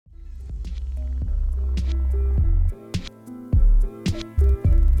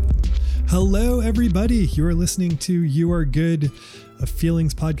Hello, everybody. You are listening to You Are Good, a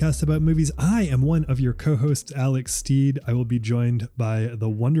feelings podcast about movies. I am one of your co-hosts, Alex Steed. I will be joined by the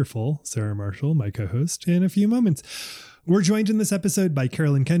wonderful Sarah Marshall, my co-host, in a few moments. We're joined in this episode by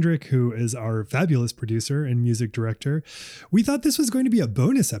Carolyn Kendrick, who is our fabulous producer and music director. We thought this was going to be a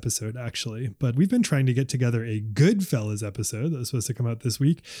bonus episode, actually, but we've been trying to get together a Goodfellas episode that was supposed to come out this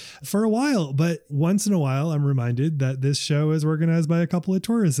week for a while. But once in a while, I'm reminded that this show is organized by a couple of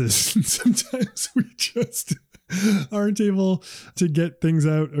Tauruses. And sometimes we just aren't able to get things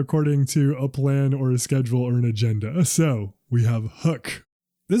out according to a plan or a schedule or an agenda. So we have Hook.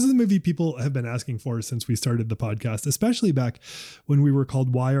 This is a movie people have been asking for since we started the podcast, especially back when we were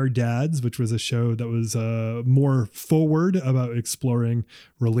called Why Are Dads, which was a show that was more forward about exploring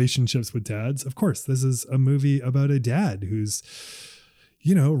relationships with dads. Of course, this is a movie about a dad who's,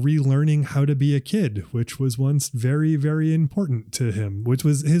 relearning how to be a kid, which was once very, very important to him, which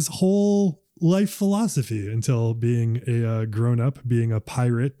was his whole life philosophy until being a grown up, being a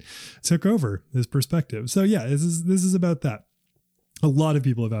pirate, took over his perspective. So yeah, this is about that. A lot of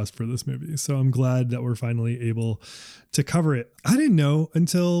people have asked for this movie, so I'm glad that we're finally able to cover it. I didn't know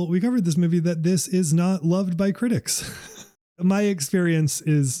until we covered this movie that this is not loved by critics. My experience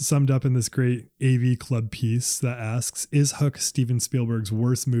is summed up in this great AV Club piece that asks, is Hook Steven Spielberg's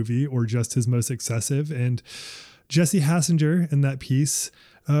worst movie or just his most excessive? And Jesse Hassinger in that piece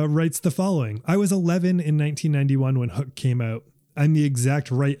writes the following. I was 11 in 1991 when Hook came out. I'm the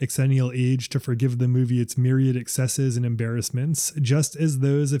exact right exennial age to forgive the movie its myriad excesses and embarrassments, just as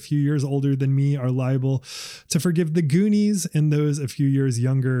those a few years older than me are liable to forgive The Goonies, and those a few years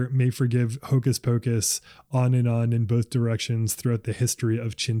younger may forgive Hocus Pocus, on in both directions throughout the history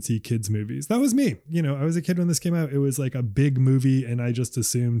of chintzy kids movies. That was me. I was a kid when this came out. It was like a big movie, and I just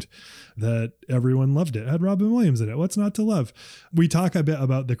assumed that everyone loved it. It had Robin Williams in it. What's not to love? We talk a bit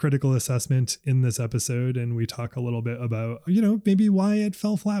about the critical assessment in this episode, and we talk a little bit about, maybe why it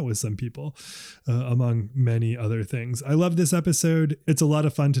fell flat with some people, among many other things. I love this episode. It's a lot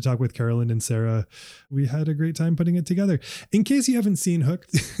of fun to talk with Carolyn and Sarah. We had a great time putting it together. In case you haven't seen Hook,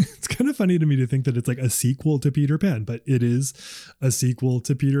 it's kind of funny to me to think that it's like a sequel to Peter Pan, but it is a sequel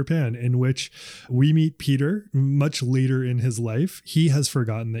to Peter Pan in which we meet Peter much later in his life. He has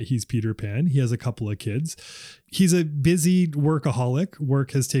forgotten that he's Peter Pan. He has a couple of kids. He's a busy workaholic.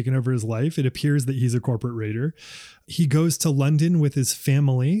 Work has taken over his life. It appears that he's a corporate raider. He goes to London with his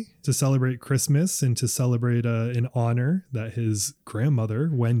family to celebrate Christmas and to celebrate an honor that his grandmother,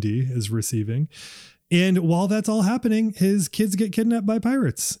 Wendy, is receiving. And while that's all happening, his kids get kidnapped by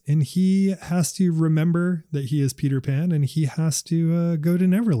pirates, and he has to remember that he is Peter Pan, and he has to go to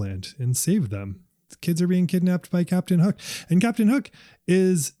Neverland and save them. The kids are being kidnapped by Captain Hook, and Captain Hook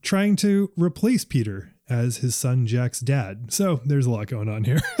is trying to replace Peter as his son Jack's dad. So there's a lot going on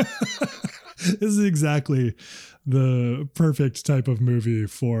here. This is exactly the perfect type of movie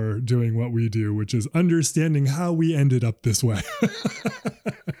for doing what we do, which is understanding how we ended up this way.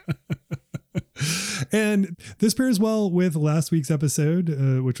 And this pairs well with last week's episode,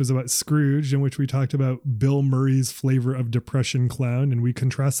 which was about Scrooge, in which we talked about Bill Murray's flavor of depression clown. And we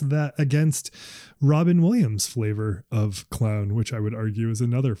contrasted that against Robin Williams' flavor of clown, which I would argue is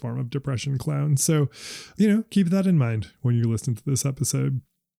another form of depression clown. So, keep that in mind when you listen to this episode.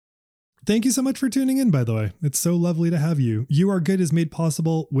 Thank you so much for tuning in, by the way. It's so lovely to have you. You Are Good is made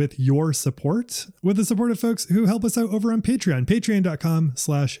possible with your support, with the support of folks who help us out over on Patreon,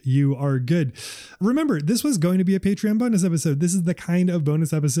 patreon.com/youaregood. Remember, this was going to be a Patreon bonus episode. This is the kind of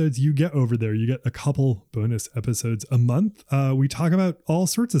bonus episodes you get over there. You get a couple bonus episodes a month. We talk about all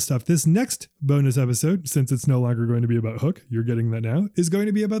sorts of stuff. This next bonus episode, since it's no longer going to be about Hook, you're getting that now, is going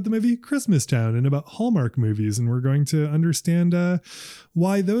to be about the movie Christmas Town and about Hallmark movies. And we're going to understand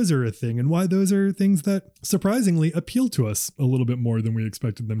why those are a thing and why those are things that surprisingly appeal to us a little bit more than we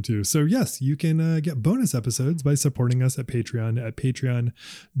expected them to. So yes, you can get bonus episodes by supporting us at Patreon at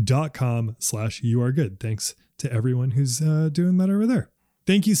patreon.com/youaregood. Thanks to everyone who's doing that over there.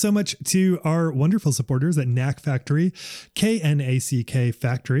 Thank you so much to our wonderful supporters at Knack Factory, KNACK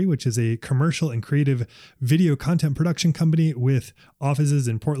Factory, which is a commercial and creative video content production company with offices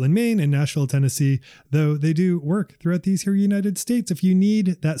in Portland, Maine and Nashville, Tennessee, though they do work throughout these here United States. If you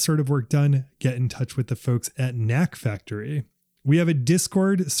need that sort of work done, get in touch with the folks at Knack Factory. We have a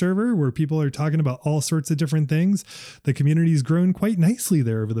Discord server where people are talking about all sorts of different things. The community's grown quite nicely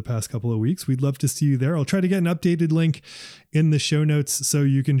there over the past couple of weeks. We'd love to see you there. I'll try to get an updated link in the show notes so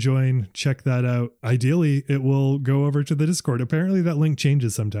you can join. Check that out. Ideally, it will go over to the Discord. Apparently that link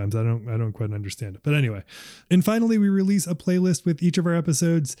changes sometimes. I don't quite understand it. But anyway. And finally, we release a playlist with each of our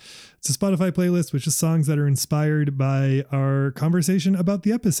episodes. It's a Spotify playlist, which is songs that are inspired by our conversation about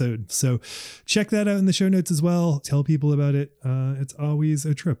the episode. So check that out in the show notes as well. Tell people about it. It's always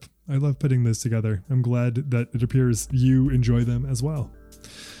a trip. I love putting this together. I'm glad that it appears you enjoy them as well.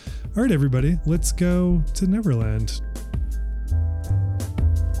 All right, everybody, let's go to Neverland.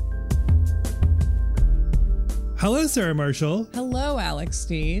 Hello, Sarah Marshall. Hello, Alex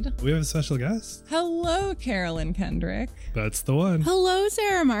Steed. We have a special guest. Hello, Carolyn Kendrick. That's the one. Hello,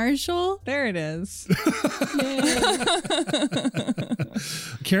 Sarah Marshall. There it is.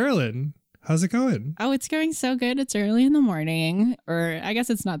 Carolyn, how's it going? Oh, it's going so good. It's early in the morning, or I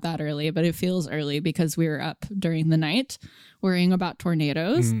guess it's not that early, but it feels early because we were up during the night worrying about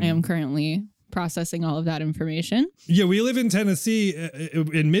tornadoes. I am currently processing all of that information. Yeah, we live in Tennessee,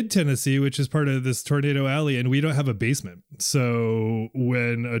 in mid-Tennessee, which is part of this tornado alley, and we don't have a basement. So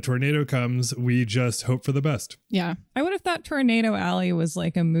when a tornado comes, we just hope for the best. Yeah. I would have thought Tornado Alley was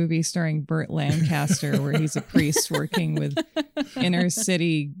like a movie starring Burt Lancaster where he's a priest working with inner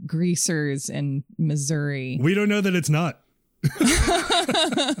city greasers in Missouri. We don't know that it's not.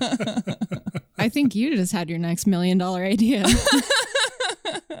 I think you just had your next $1 million idea.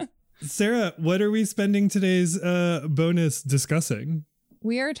 Sarah, what are we spending today's bonus discussing?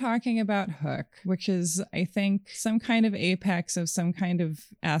 We are talking about Hook, which is, I think, some kind of apex of some kind of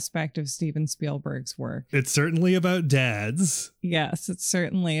aspect of Steven Spielberg's work. It's certainly about dads. Yes, it's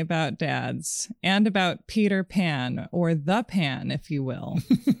certainly about dads and about Peter Pan, or the Pan, if you will.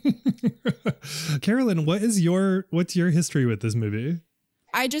 Carolyn, what's your history with this movie?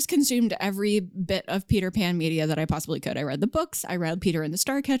 I just consumed every bit of Peter Pan media that I possibly could. I read the books, I read Peter and the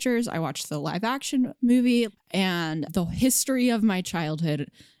Starcatchers, I watched the live action movie, and the history of my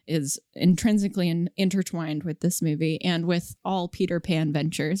childhood is intrinsically intertwined with this movie and with all Peter Pan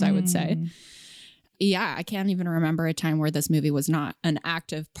ventures, I would say. Yeah, I can't even remember a time where this movie was not an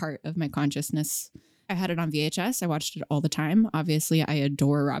active part of my consciousness. I had it on VHS. I watched it all the time. Obviously, I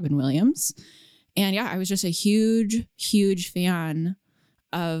adore Robin Williams. And yeah, I was just a huge, huge fan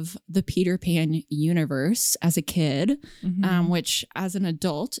of the Peter Pan universe as a kid, which as an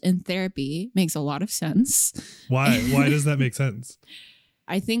adult in therapy makes a lot of sense. Why? Why does that make sense?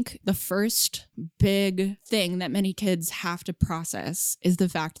 I think the first big thing that many kids have to process is the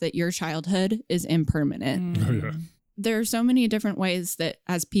fact that your childhood is impermanent. Oh, yeah. There are so many different ways that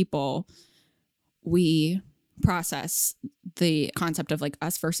as people, we process the concept of like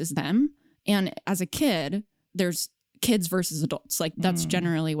us versus them. And as a kid, there's kids versus adults. Like that's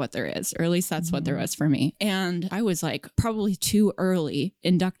generally what there is, or at least that's what there was for me. And I was like probably too early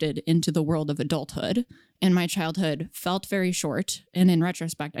inducted into the world of adulthood. And my childhood felt very short. And in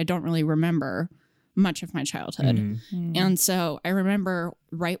retrospect, I don't really remember much of my childhood. And so I remember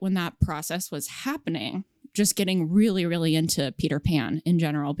right when that process was happening, just getting really, really into Peter Pan in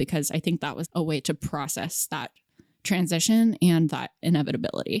general, because I think that was a way to process that transition and that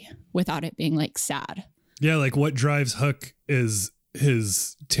inevitability without it being like sad. Yeah, like what drives Hook is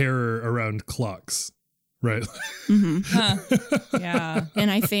his terror around clocks, right? Yeah. And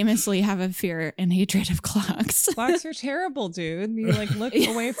I famously have a fear and hatred of clocks. Clocks are terrible, dude. You like look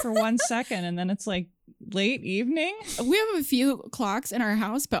away for 1 second and then it's like late evening. We have a few clocks in our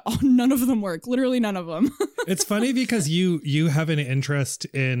house, but none of them work. Literally none of them. It's funny because you have an interest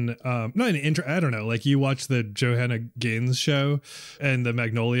in not an interest. I don't know. Like you watch the Johanna Gaines show and the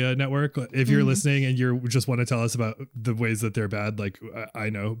Magnolia Network. If you're listening and you just want to tell us about the ways that they're bad, like I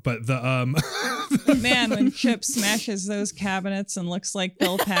know, but the man, when Chip smashes those cabinets and looks like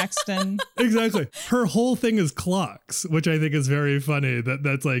Bill Paxton. Exactly. Her whole thing is clocks, which I think is very funny.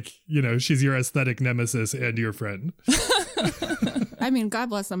 That's like, you know, she's your aesthetic nemesis and your friend. I mean, God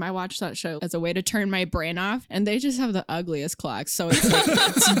bless them. I watched that show as a way to turn my brain off, and they just have the ugliest clocks. So it's like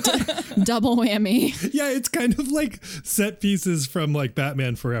it's double whammy. Yeah, it's kind of like set pieces from like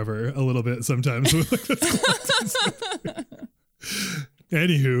Batman Forever a little bit sometimes. With like those clocks.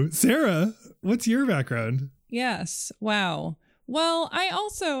 Anywho, Sarah, what's your background? Yes. Wow. Well, I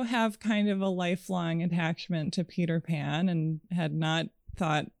also have kind of a lifelong attachment to Peter Pan and had not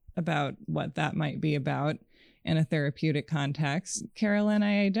thought about what that might be about in a therapeutic context. Carolyn,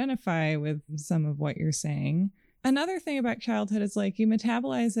 I identify with some of what you're saying. Another thing about childhood is like you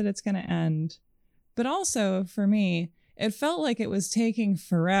metabolize it, it's going to end. But also for me, it felt like it was taking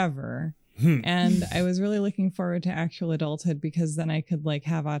forever. And I was really looking forward to actual adulthood because then I could like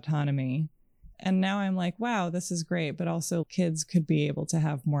have autonomy. And now I'm like, wow, this is great. But also kids could be able to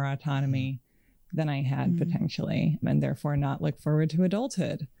have more autonomy than I had potentially, and therefore not look forward to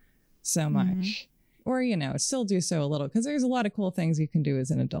adulthood so much. Or, you know, still do so a little, because there's a lot of cool things you can do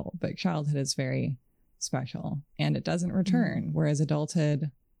as an adult, but childhood is very special and it doesn't return. Whereas adulthood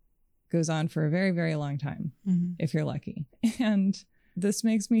goes on for a very, very long time, if you're lucky. And this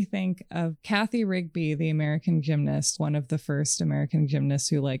makes me think of Kathy Rigby, the American gymnast, one of the first American gymnasts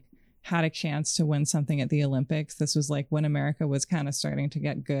who like had a chance to win something at the Olympics. This was like when America was kind of starting to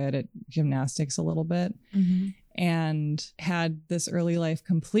get good at gymnastics a little bit, and had this early life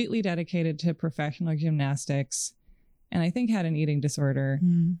completely dedicated to professional gymnastics. And I think had an eating disorder.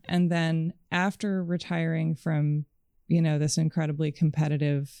 And then after retiring from, you know, this incredibly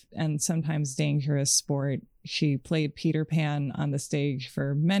competitive and sometimes dangerous sport, she played Peter Pan on the stage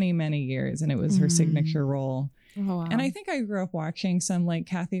for many, many years. And it was her signature role. Oh, wow. And I think I grew up watching some like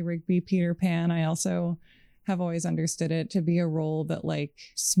Kathy Rigby Peter Pan. I also have always understood it to be a role that like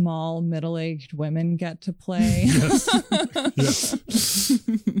small middle-aged women get to play.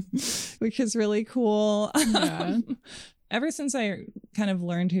 Which is really cool. Yeah. Ever since I kind of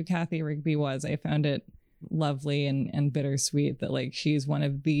learned who Kathy Rigby was, I found it lovely and bittersweet that like she's one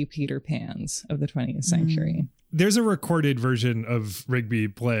of the Peter Pans of the 20th century. There's a recorded version of Rigby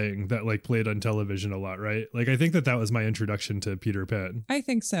playing that like played on television a lot, right? Like I think that was my introduction to Peter Pan. I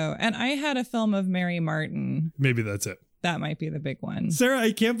think so. And I had a film of Mary Martin. Maybe that's it. That might be the big one. Sarah,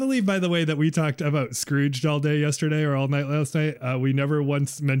 I can't believe, by the way, that we talked about Scrooged all day yesterday or all night last night. We never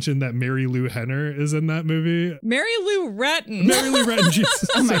once mentioned that Mary Lou Henner is in that movie. Mary Lou Retton. Mary Lou Retton, Jesus.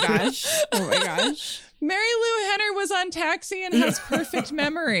 Oh my gosh. Oh my gosh. Mary Lou Henner was on Taxi and has perfect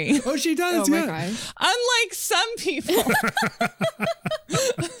memory. Oh, she does. Oh my gosh. Unlike some people.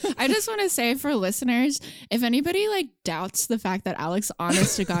 I just want to say for listeners, if anybody like doubts the fact that Alex,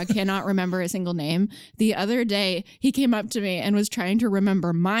 honest to God, cannot remember a single name, the other day he came up to me and was trying to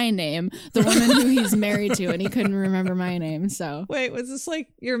remember my name, the woman who he's married to, and he couldn't remember my name. So wait, was this like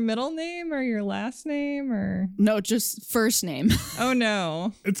your middle name or your last name or? No, just first name. Oh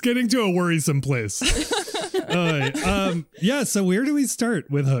no. It's getting to a worrisome place. Yeah, so where do we start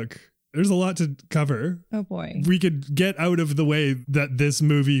with Hook? There's a lot to cover. Oh boy. We could get out of the way that this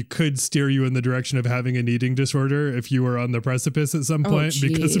movie could steer you in the direction of having an eating disorder if you were on the precipice at some point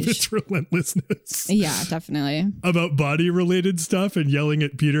because of its relentlessness. Yeah, definitely. About body related stuff and yelling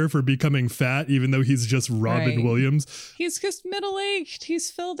at Peter for becoming fat, even though he's just Robin Williams. He's just middle-aged.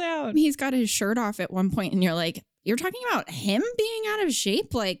 He's filled out. He's got his shirt off at one point and you're like, you're talking about him being out of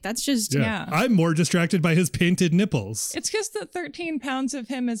shape? Like, that's just... Yeah. I'm more distracted by his painted nipples. It's just that 13 pounds of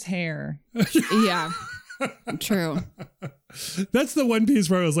him is hair. Yeah. True. That's the one piece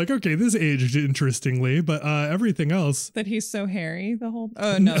where I was like, okay, this aged interestingly, but everything else. That he's so hairy the whole...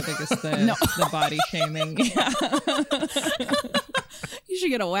 Oh, no, I think it's the body shaming. Yeah. You should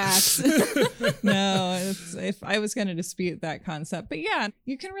get a wax. No, if I was going to dispute that concept. But yeah,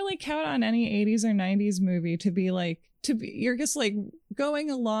 you can really count on any 80s or 90s movie to be like, you're just like going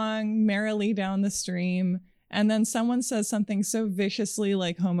along merrily down the stream. And then someone says something so viciously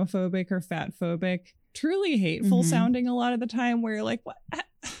like homophobic or fatphobic, truly hateful sounding a lot of the time, where you're like, what?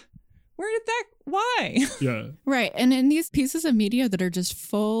 Where did that? Why? Yeah. Right. And in these pieces of media that are just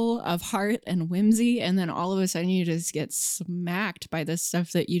full of heart and whimsy, and then all of a sudden you just get smacked by this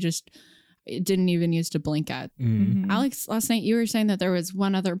stuff that you just didn't even used to blink at. Alex, last night you were saying that there was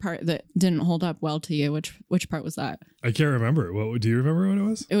one other part that didn't hold up well to you. Which part was that? I can't remember. Do you remember what it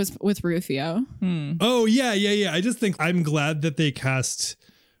was? It was with Rufio. Oh, yeah. I just think I'm glad that they cast...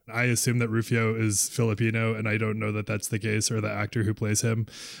 I assume that Rufio is Filipino, and I don't know that that's the case, or the actor who plays him.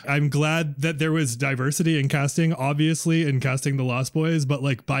 I'm glad that there was diversity in casting, obviously, in casting the Lost Boys, but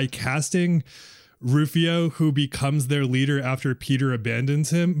like by casting Rufio, who becomes their leader after Peter abandons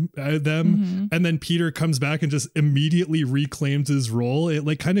them, and then Peter comes back and just immediately reclaims his role, it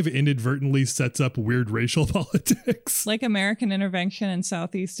like kind of inadvertently sets up weird racial politics. Like American intervention in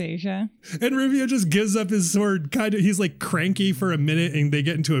Southeast Asia. And Rufio just gives up his sword, he's like cranky for a minute, and they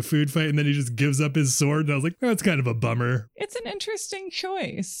get into a food fight, and then he just gives up his sword, and I was like, oh, that's kind of a bummer. It's an interesting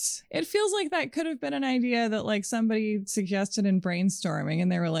choice. It feels like that could have been an idea that like somebody suggested in brainstorming,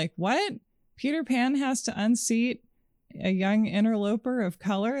 and they were like, what? Peter Pan has to unseat a young interloper of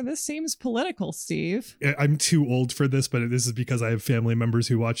color? This seems political, Steve. I'm too old for this, but this is because I have family members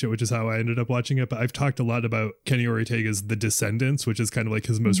who watch it, which is how I ended up watching it. But I've talked a lot about Kenny Ortega's The Descendants, which is kind of like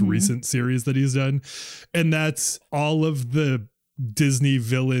his most recent series that he's done. And that's all of the Disney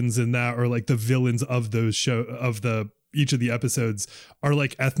villains in that, or like the villains of those of the each of the episodes are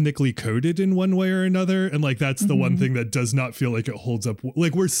like ethnically coded in one way or another. And like, that's the one thing that does not feel like it holds up.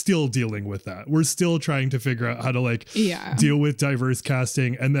 Like, we're still dealing with that. We're still trying to figure out how to like deal with diverse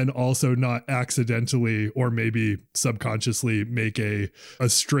casting and then also not accidentally or maybe subconsciously make a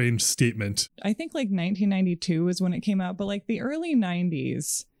strange statement. I think like 1992 is when it came out, but like the early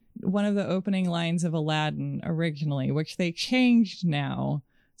 90s, one of the opening lines of Aladdin originally, which they changed now.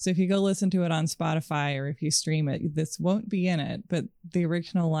 So if you go listen to it on Spotify or if you stream it, this won't be in it. But the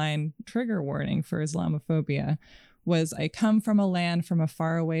original line, trigger warning for Islamophobia, was, I come from a land from a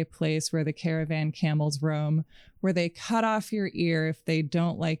faraway place where the caravan camels roam, where they cut off your ear if they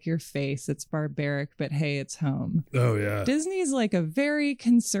don't like your face. It's barbaric, but hey, it's home. Oh, yeah. Disney's like a very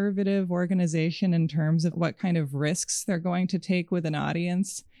conservative organization in terms of what kind of risks they're going to take with an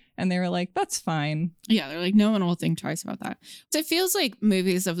audience. And they were like, that's fine. Yeah, they're like, no one will think twice about that. So it feels like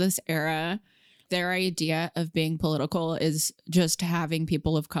movies of this era, their idea of being political is just having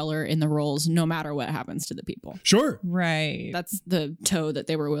people of color in the roles no matter what happens to the people. Sure. Right. That's the toe that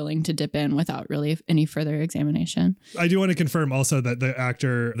they were willing to dip in without really any further examination. I do want to confirm also that the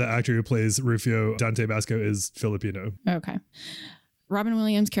actor who plays Rufio, Dante Basco, is Filipino. Okay. Robin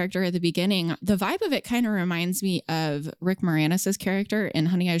Williams' character at the beginning, the vibe of it kind of reminds me of Rick Moranis' character in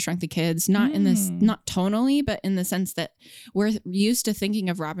Honey, I Shrunk the Kids. Not in this, not tonally, but in the sense that we're used to thinking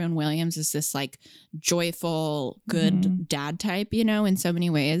of Robin Williams as this like joyful, good dad type, you know, in so many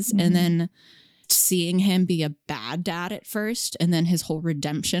ways. And then seeing him be a bad dad at first, and then his whole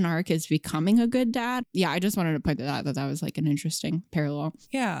redemption arc is becoming a good dad. Yeah, I just wanted to point that out, that was like an interesting parallel.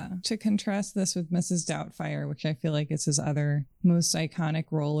 Yeah, to contrast this with Mrs. Doubtfire, which I feel like is his other most iconic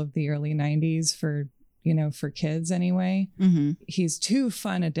role of the early 90s for, you know, for kids anyway. He's too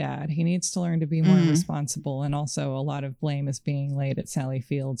fun a dad. He needs to learn to be more responsible, and also a lot of blame is being laid at Sally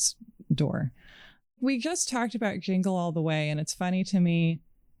Field's door. We just talked about Jingle All the Way, and it's funny to me.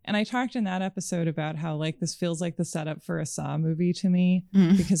 And I talked in that episode about how like this feels like the setup for a Saw movie to me,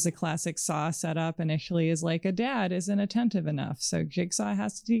 because the classic Saw setup initially is like a dad isn't attentive enough. So Jigsaw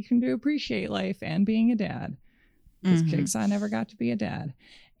has to teach him to appreciate life and being a dad, because Jigsaw never got to be a dad.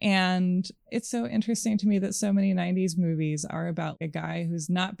 And it's so interesting to me that so many 90s movies are about a guy who's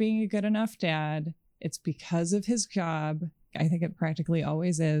not being a good enough dad. It's because of his job. I think it practically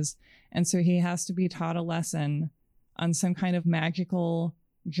always is. And so he has to be taught a lesson on some kind of magical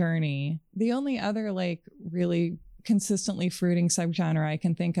journey. The only other like really consistently fruiting subgenre I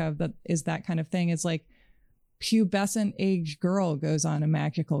can think of that is that kind of thing is like pubescent age girl goes on a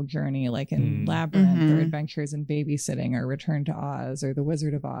magical journey, like in Labyrinth or Adventures in Babysitting or Return to Oz or The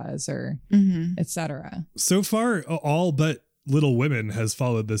Wizard of Oz or etc. So far, all but Little Women has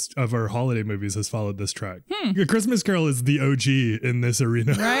followed this, of our holiday movies has followed this track. A Christmas Carol is the OG in this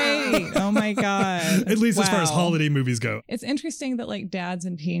arena. Right. Oh my God. At least as far as holiday movies go. It's interesting that like dads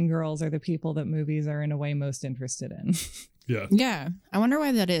and teen girls are the people that movies are in a way most interested in. Yeah. Yeah. I wonder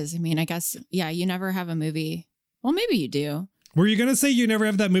why that is. I mean, I guess, yeah, you never have a movie. Well, maybe you do. Were you going to say you never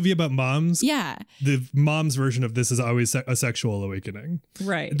have that movie about moms? Yeah. The mom's version of this is always a sexual awakening.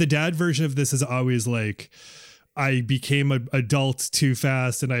 Right. The dad version of this is always like, I became an adult too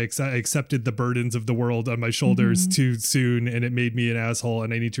fast and I accepted the burdens of the world on my shoulders too soon, and it made me an asshole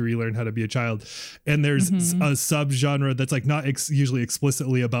and I need to relearn how to be a child. And there's a subgenre that's like not usually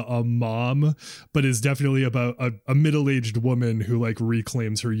explicitly about a mom, but is definitely about a middle-aged woman who like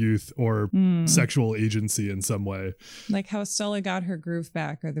reclaims her youth or sexual agency in some way. Like how Stella got her groove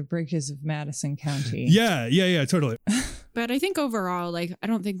back, or The Bridges of Madison County. Yeah, totally. But I think overall, like, I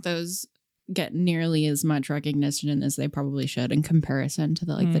don't think those get nearly as much recognition as they probably should in comparison to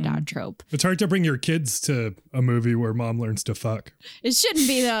the like the dad trope. It's hard to bring your kids to a movie where mom learns to fuck. It shouldn't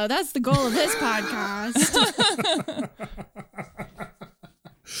be, though. That's the goal of this podcast.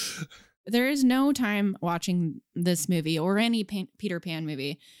 There is no time watching this movie or any Peter Pan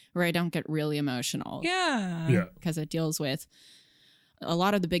movie where I don't get really emotional. Yeah. Because it deals with a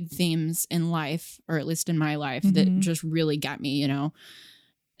lot of the big themes in life, or at least in my life, that just really get me, you know.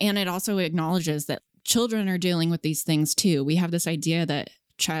 And it also acknowledges that children are dealing with these things too. We have this idea that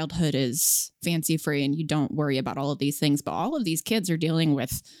childhood is fancy free and you don't worry about all of these things. But all of these kids are dealing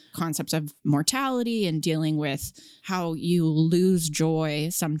with concepts of mortality and dealing with how you lose joy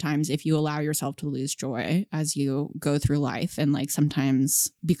sometimes if you allow yourself to lose joy as you go through life. And like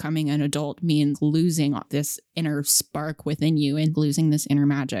sometimes becoming an adult means losing this inner spark within you and losing this inner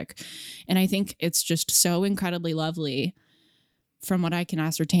magic. And I think it's just so incredibly lovely. From what I can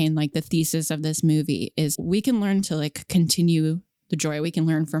ascertain, like the thesis of this movie is we can learn to like continue the joy we can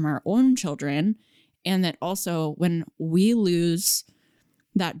learn from our own children. And that also when we lose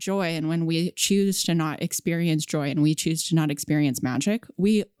that joy. And when we choose to not experience joy and we choose to not experience magic,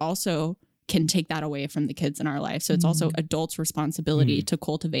 we also can take that away from the kids in our life. So it's also adults' responsibility to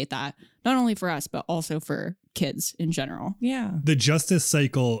cultivate that, not only for us, but also for kids in general. Yeah. The justice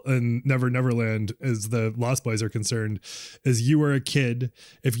cycle in Never Neverland, as the Lost Boys are concerned, is you are a kid.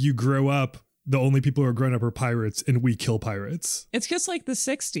 If you grow up, the only people who are grown up are pirates, and we kill pirates. It's just like the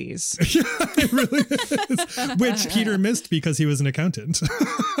 60s. Yeah, it really is. Which Peter missed because he was an accountant.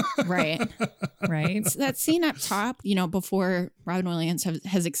 Right. Right. That scene up top, you know, before Robin Williams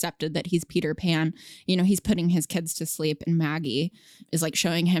has accepted that he's Peter Pan, you know, he's putting his kids to sleep, and Maggie is like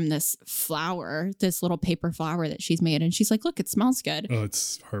showing him this flower, this little paper flower that she's made. And she's like, look, it smells good. Oh,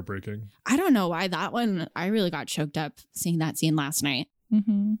 it's heartbreaking. I don't know why that one, I really got choked up seeing that scene last night.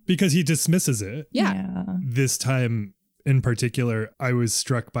 Mm-hmm. Because he dismisses it. Yeah. This time in particular, I was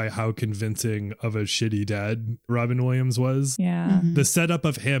struck by how convincing of a shitty dad Robin Williams was. Yeah. Mm-hmm. The setup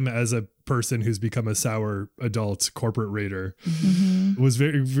of him as a person who's become a sour adult corporate raider was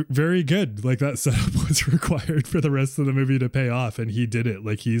very, very good. Like that setup was required for the rest of the movie to pay off. And he did it.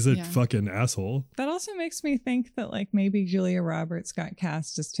 Like he's a fucking asshole. That also makes me think that like maybe Julia Roberts got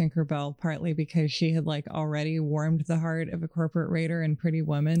cast as Tinkerbell partly because she had like already warmed the heart of a corporate raider in Pretty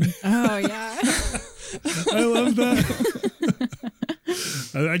Woman. Oh, yeah. I love that.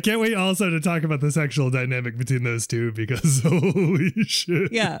 I can't wait also to talk about the sexual dynamic between those two because holy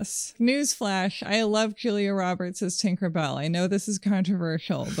shit. Yes. Newsflash. I love Julia Roberts as Tinkerbell. I know this is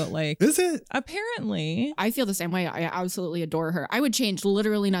controversial, but like... Is it? Apparently. I feel the same way. I absolutely adore her. I would change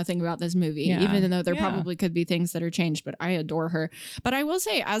literally nothing about this movie, even though there probably could be things that are changed, but I adore her. But I will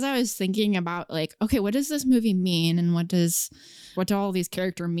say, as I was thinking about like, okay, what does this movie mean? And what do all these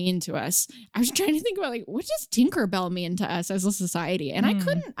characters mean to us? I was trying to think about like, what does Tinkerbell mean to us as a society? And I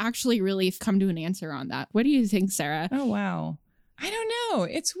couldn't actually really come to an answer on that. What do you think, Sarah? Oh, wow. I don't know.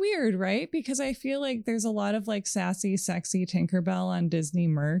 It's weird, right? Because I feel like there's a lot of like sassy, sexy Tinkerbell on Disney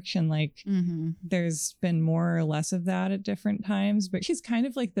merch. And like there's been more or less of that at different times. But she's kind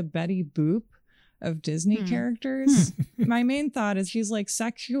of like the Betty Boop of Disney characters. My main thought is she's like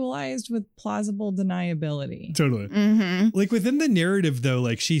sexualized with plausible deniability. Totally. Like within the narrative though,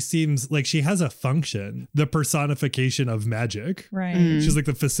 like she seems like she has a function, the personification of magic. Right. She's like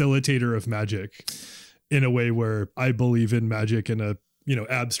the facilitator of magic in a way where I believe in magic in a, you know,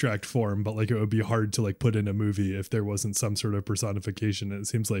 abstract form, but like it would be hard to like put in a movie if there wasn't some sort of personification. It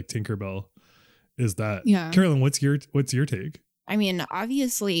seems like Tinkerbell is that. Yeah. Carolyn, what's your take? I mean,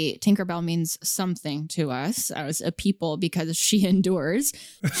 obviously, Tinkerbell means something to us as a people because she endures.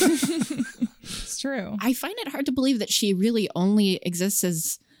 It's true. I find it hard to believe that she really only exists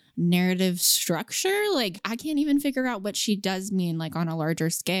as narrative structure. Like, I can't even figure out what she does mean, like, on a larger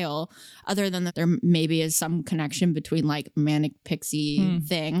scale, other than that there maybe is some connection between, like, manic pixie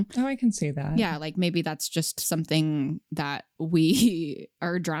thing. Oh, I can see that. Yeah, like, maybe that's just something that we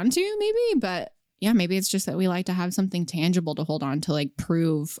are drawn to, maybe, but... yeah, maybe it's just that we like to have something tangible to hold on to, like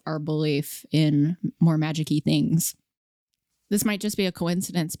prove our belief in more magic-y things. This might just be a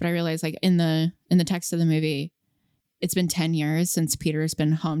coincidence, but I realize like in the text of the movie, it's been 10 years since Peter's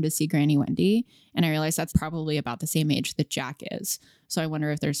been home to see Granny Wendy. And I realize that's probably about the same age that Jack is. So I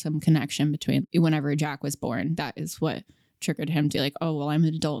wonder if there's some connection between whenever Jack was born, that is what triggered him to like, oh, well, I'm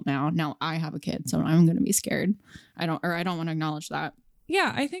an adult now. Now I have a kid, so I'm going to be scared. I don't want to acknowledge that.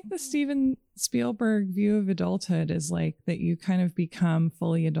 Yeah, I think the Steven Spielberg view of adulthood is like that you kind of become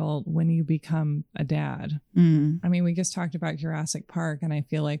fully adult when you become a dad. I mean, we just talked about Jurassic Park, and I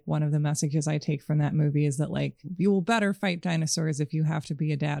feel like one of the messages I take from that movie is that like you will better fight dinosaurs if you have to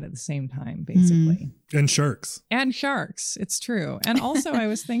be a dad at the same time, basically. And sharks. And sharks. It's true. And also I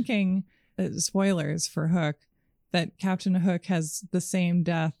was thinking, spoilers for Hook, that Captain Hook has the same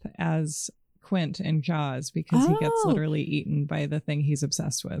death as Quint in Jaws because he gets literally eaten by the thing he's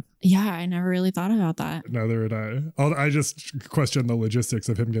obsessed with. Yeah, I never really thought about that. Neither did I. I just question the logistics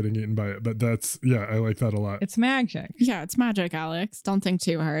of him getting eaten by it, but that's, yeah, I like that a lot. It's magic. Yeah, it's magic, Alex. Don't think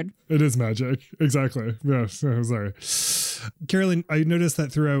too hard. It is magic. Exactly. Yeah, sorry. Carolyn, I noticed that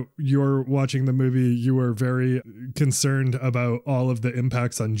throughout your watching the movie, you were very concerned about all of the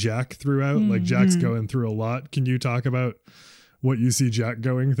impacts on Jack throughout. Like Jack's going through a lot. Can you talk about what you see Jack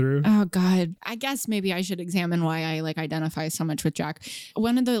going through? Oh God. I guess maybe I should examine why I like identify so much with Jack.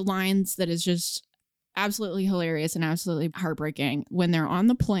 One of the lines that is just absolutely hilarious and absolutely heartbreaking when they're on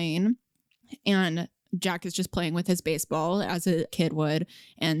the plane and Jack is just playing with his baseball as a kid would,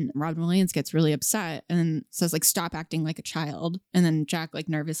 and Robin Williams gets really upset and says like, stop acting like a child. And then Jack like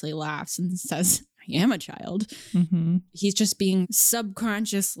nervously laughs and says, I am a child. He's just being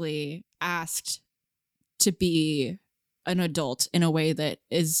subconsciously asked to be an adult in a way that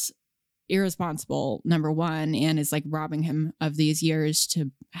is irresponsible, number one, and is like robbing him of these years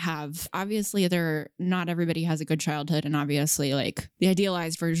to have. Obviously, not everybody has a good childhood, and obviously like the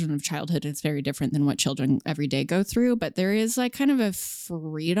idealized version of childhood is very different than what children every day go through, but there is like kind of a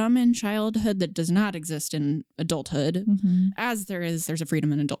freedom in childhood that does not exist in adulthood, as there's a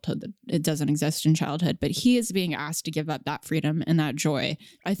freedom in adulthood that it doesn't exist in childhood. But he is being asked to give up that freedom and that joy,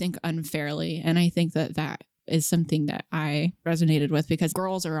 I think, unfairly, and I think that is something that I resonated with, because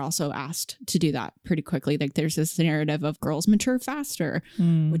girls are also asked to do that pretty quickly. Like there's this narrative of girls mature faster,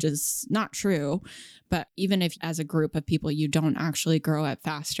 which is not true. But even if as a group of people, you don't actually grow up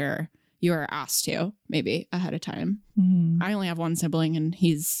faster, you are asked to maybe ahead of time. I only have one sibling and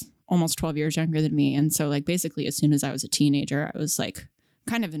he's almost 12 years younger than me. And so like basically as soon as I was a teenager, I was like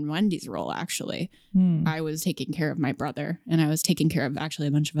kind of in Wendy's role, actually. I was taking care of my brother and I was taking care of actually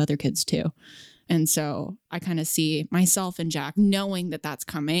a bunch of other kids too. And so I kind of see myself and Jack knowing that that's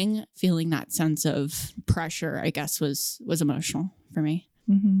coming, feeling that sense of pressure, I guess, was emotional for me.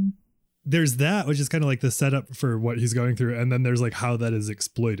 There's that, which is kind of like the setup for what he's going through. And then there's like how that is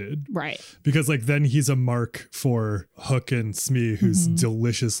exploited. Right. Because like then he's a mark for Hook and Smee, who's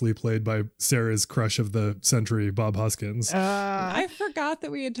deliciously played by Sarah's crush of the century, Bob Hoskins. I forgot that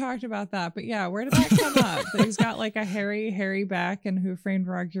we had talked about that. But yeah, where did that come up? That he's got like a hairy back and Who Framed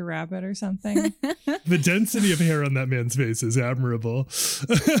Roger Rabbit or something. The density of hair on that man's face is admirable.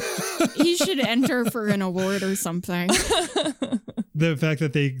 He should enter for an award or something. The fact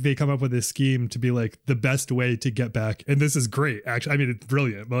that they come up with this scheme to be like the best way to get back, and this is great, actually. I mean, it's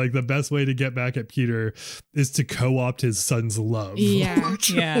brilliant, but like the best way to get back at Peter is to co-opt his son's love. Yeah.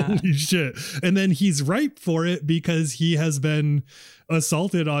 Holy shit. And then he's ripe for it because he has been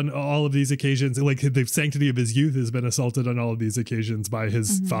assaulted on all of these occasions. Like the sanctity of his youth has been assaulted on all of these occasions by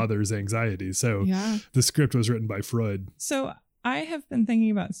his father's anxiety. So the script was written by Freud. So I have been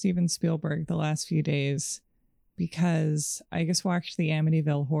thinking about Steven Spielberg the last few days, because I just watched the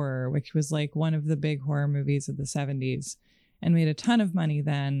Amityville Horror, which was like one of the big horror movies of the 70s and made a ton of money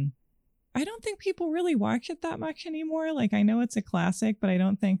then. I don't think people really watch it that much anymore. Like, I know it's a classic, but I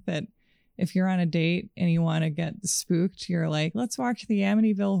don't think that if you're on a date and you want to get spooked, you're like, let's watch the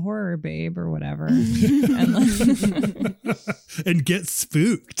Amityville Horror, babe, or whatever. And get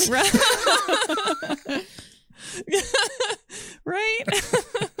spooked. Right?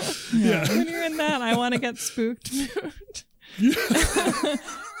 Yeah. When you're in that I want to get spooked mood.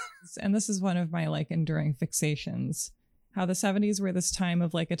 And this is one of my like enduring fixations, how the 70s were this time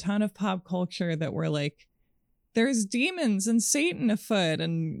of like a ton of pop culture that were like, there's demons and Satan afoot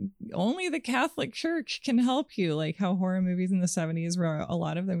and only the Catholic Church can help you. Like how horror movies in the 70s were, a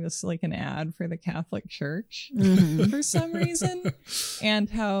lot of them was like an ad for the Catholic Church for some reason. And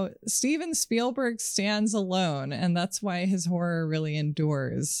how Steven Spielberg stands alone, and that's why his horror really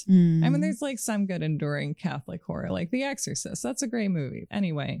endures. I mean, there's like some good enduring Catholic horror, like The Exorcist. That's a great movie.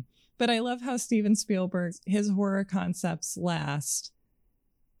 Anyway, but I love how Steven Spielberg, his horror concepts last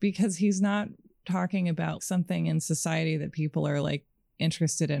because he's not talking about something in society that people are like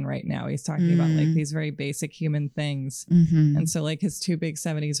interested in right now. He's talking about like these very basic human things. And so like his two big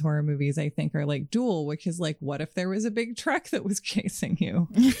 70s horror movies, I think, are like Duel, which is like, what if there was a big truck that was chasing you?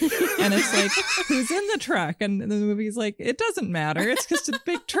 And it's like, who's in the truck? And the movie's like, it doesn't matter. It's just a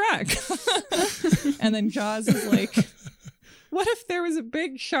big truck. And then Jaws is like, what if there was a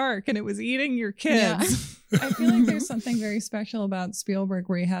big shark and it was eating your kids? I feel like there's something very special about Spielberg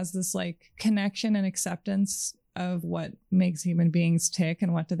where he has this like connection and acceptance of what makes human beings tick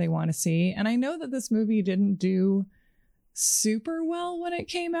and what do they want to see. And I know that this movie didn't do super well when it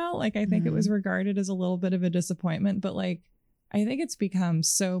came out. Like, I think it was regarded as a little bit of a disappointment, but like, I think it's become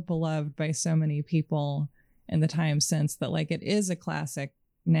so beloved by so many people in the time since that like it is a classic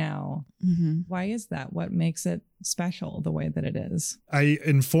now. Why is that? What makes it special the way that it is? I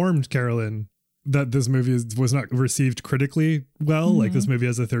informed Carolyn that this movie was not received critically well. Like this movie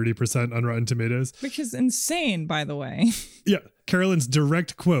has a 30% on Rotten Tomatoes. Which is insane, by the way. Yeah. Carolyn's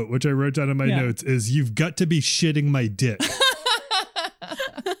direct quote, which I wrote down in my notes, is, "You've got to be shitting my dick."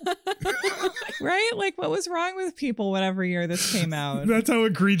 Right? Like, what was wrong with people whatever year this came out? That's how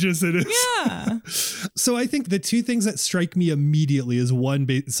egregious it is. Yeah. So I think the two things that strike me immediately is one,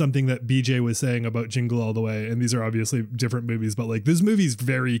 something that BJ was saying about Jingle All the Way. And these are obviously different movies, but like this movie's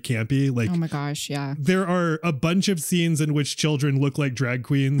very campy. Like, oh my gosh, yeah. There are a bunch of scenes in which children look like drag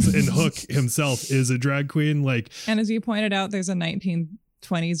queens and Hook himself is a drag queen. Like, and as you pointed out, there's a 19th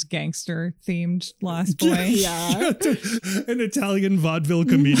 20s gangster themed Lost Boy. Yeah. An Italian vaudeville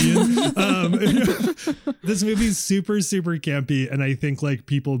comedian. This movie's super, super campy. And I think like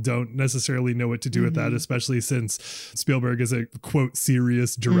people don't necessarily know what to do with that, especially since Spielberg is a quote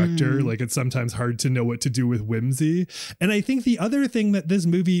serious director. Like it's sometimes hard to know what to do with whimsy. And I think the other thing that this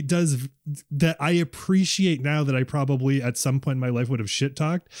movie does that I appreciate now that I probably at some point in my life would have shit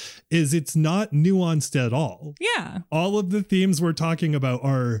talked is it's not nuanced at all. Yeah. All of the themes we're talking about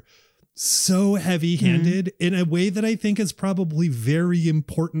are so heavy-handed in a way that I think is probably very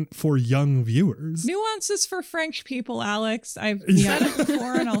important for young viewers. Nuances for French people, Alex. I've said it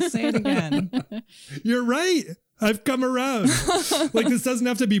before and I'll say it again. You're right. I've come around. Like this doesn't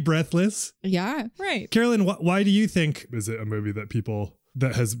have to be breathless. Yeah. Right. Carolyn, why do you think is it a movie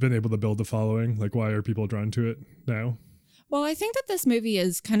that has been able to build a following? Like why are people drawn to it now? Well, I think that this movie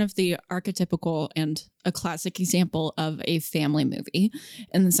is kind of the archetypical and a classic example of a family movie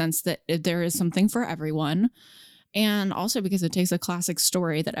in the sense that there is something for everyone. And also because it takes a classic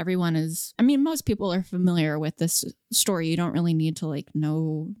story that most people are familiar with this story. You don't really need to like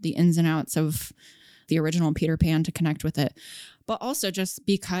know the ins and outs of the original Peter Pan to connect with it. But also just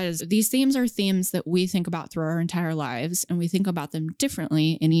because these themes are themes that we think about through our entire lives and we think about them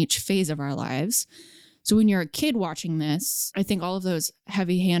differently in each phase of our lives. So when you're a kid watching this, I think all of those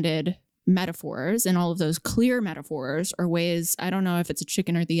heavy-handed metaphors and all of those clear metaphors are ways, I don't know if it's a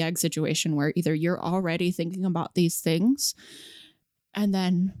chicken or the egg situation where either you're already thinking about these things and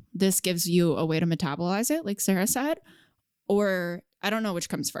then this gives you a way to metabolize it, like Sarah said, or I don't know which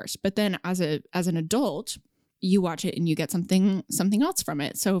comes first. But then as an adult, you watch it and you get something else from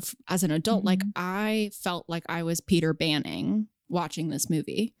it. So as an adult, like I felt like I was Peter Banning watching this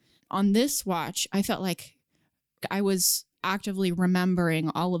movie. On this watch, I felt like I was actively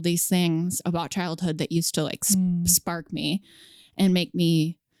remembering all of these things about childhood that used to like spark me and make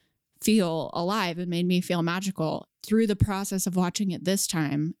me feel alive and made me feel magical. Through the process of watching it this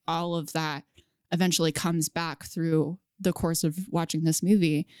time, all of that eventually comes back through the course of watching this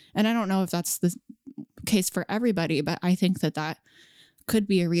movie. And I don't know if that's the case for everybody, but I think that could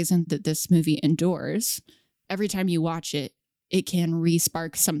be a reason that this movie endures. Every time you watch it, it can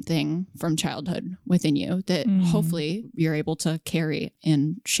re-spark something from childhood within you that hopefully you're able to carry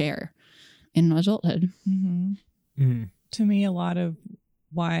and share in adulthood. To me, a lot of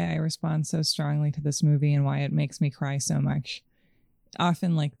why I respond so strongly to this movie and why it makes me cry so much,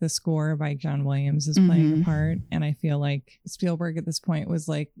 often like the score by John Williams is playing a part. And I feel like Spielberg at this point was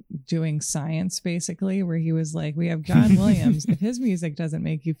like doing science basically, where he was like, we have John Williams. If his music doesn't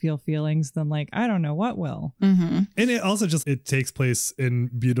make you feel feelings, then like, I don't know what will. And it also it takes place in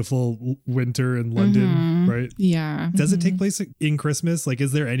beautiful winter in London, right? Yeah. Does it take place in Christmas? Like,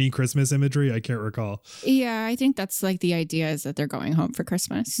 is there any Christmas imagery? I can't recall. Yeah, I think that's like the idea is that they're going home for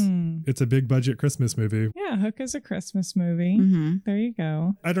Christmas. It's a big budget Christmas movie. Yeah, Hook is a Christmas movie. There you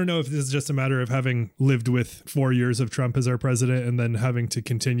go. I don't know if this is just a matter of having lived with 4 years of Trump as our president and then having to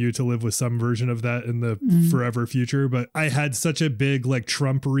continue to live with some version of that in the forever future. But I had such a big like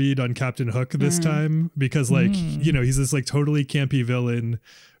Trump read on Captain Hook this time because like, you know, he's this like totally campy villain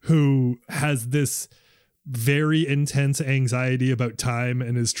who has this very intense anxiety about time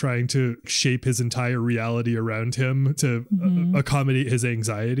and is trying to shape his entire reality around him to accommodate his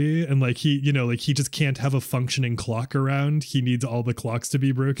anxiety. And like he, you know, like he just can't have a functioning clock around. He needs all the clocks to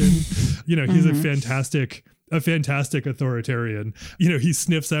be broken. You know, he's a fantastic authoritarian. You know, he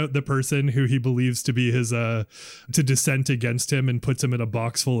sniffs out the person who he believes to be his to dissent against him and puts him in a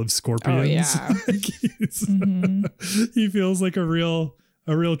box full of scorpions. Oh, yeah. Like he feels like a real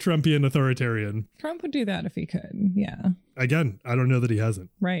Trumpian authoritarian. Trump would do that if he could. Yeah. Again, I don't know that he hasn't.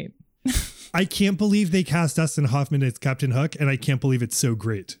 Right. I can't believe they cast Dustin Hoffman as Captain Hook, and I can't believe it's so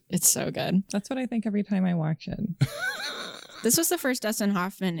great. It's so good. That's what I think every time I watch it. This was the first Dustin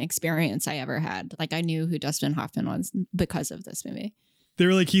Hoffman experience I ever had. Like I knew who Dustin Hoffman was because of this movie. They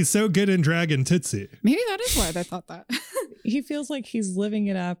were like, he's so good in Dragon Tootsie. Maybe that is why they thought that. He feels like he's living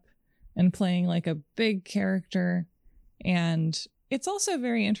it up and playing like a big character. And it's also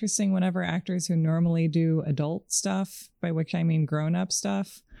very interesting whenever actors who normally do adult stuff, by which I mean grown-up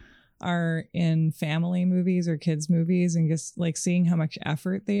stuff, are in family movies or kids movies and just like seeing how much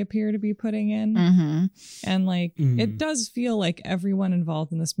effort they appear to be putting in. And like it does feel like everyone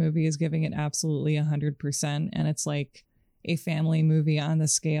involved in this movie is giving it absolutely 100%. And it's like a family movie on the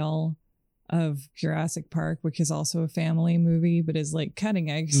scale of Jurassic Park, which is also a family movie, but is like cutting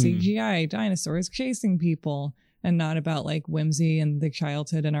edge CGI, dinosaurs chasing people, and not about like whimsy and the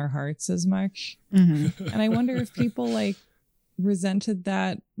childhood in our hearts as much. And I wonder if people like resented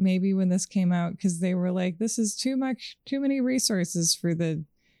that maybe when this came out, because they were like, this is too many resources for the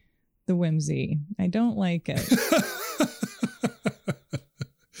whimsy. I don't like it.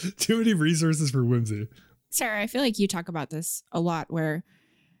 Too many resources for whimsy. Sarah, I feel like you talk about this a lot, where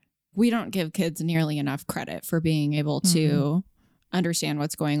we don't give kids nearly enough credit for being able to understand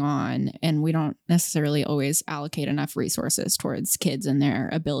what's going on. And we don't necessarily always allocate enough resources towards kids and their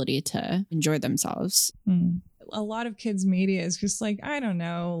ability to enjoy themselves. A lot of kids' media is just like, I don't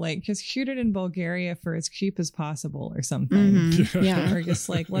know, like just shoot it in Bulgaria for as cheap as possible or something. Yeah. Or just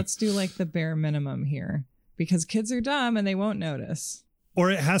like, let's do like the bare minimum here because kids are dumb and they won't notice. Or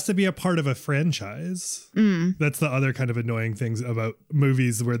it has to be a part of a franchise. That's the other kind of annoying things about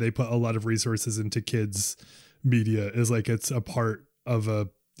movies where they put a lot of resources into kids' media, is like it's a part of a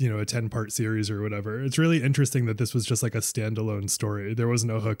 10-part series or whatever. It's really interesting that this was just like a standalone story. There was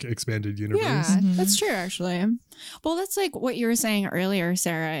no Hook expanded universe. Yeah, that's true, actually. Well, that's like what you were saying earlier,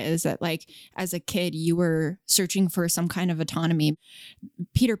 Sarah, is that like as a kid, you were searching for some kind of autonomy.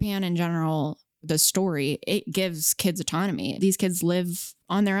 Peter Pan in general, the story, it gives kids autonomy. These kids live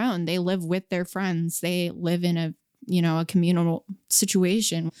on their own. They live with their friends. They live in a communal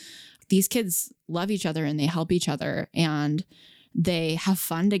situation. These kids love each other and they help each other and they have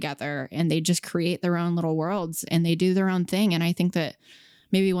fun together and they just create their own little worlds and they do their own thing. And I think that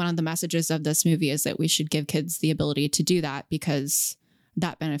maybe one of the messages of this movie is that we should give kids the ability to do that because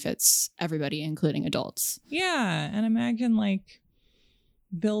that benefits everybody, including adults. Yeah. And imagine like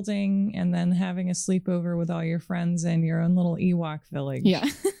building and then having a sleepover with all your friends in your own little Ewok village. Yeah.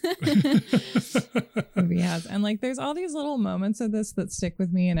 Movie has. And like there's all these little moments of this that stick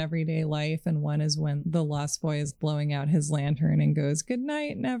with me in everyday life. And one is when the Lost Boy is blowing out his lantern and goes, "Good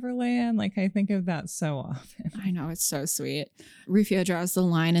night, Neverland." Like I think of that so often. I know, it's so sweet. Rufio draws the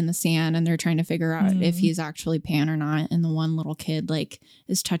line in the sand and they're trying to figure out if he's actually Pan or not. And the one little kid like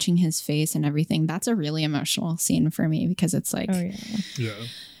is touching his face and everything. That's a really emotional scene for me because it's like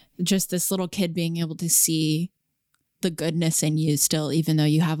just this little kid being able to see the goodness in you still, even though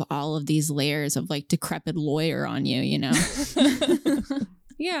you have all of these layers of like decrepit lawyer on you, you know?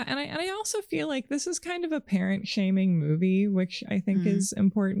 Yeah. And I also feel like this is kind of a parent shaming movie, which I think is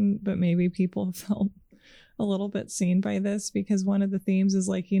important, but maybe people felt a little bit seen by this because one of the themes is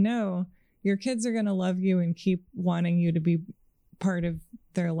like, your kids are going to love you and keep wanting you to be part of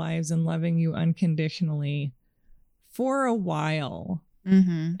their lives and loving you unconditionally for a while.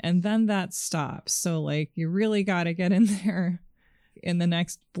 And then that stops. So like you really got to get in there in the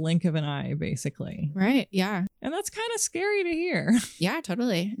next blink of an eye, basically. Right. Yeah. And that's kind of scary to hear. Yeah,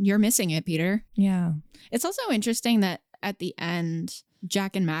 totally. You're missing it, Peter. Yeah. It's also interesting that at the end,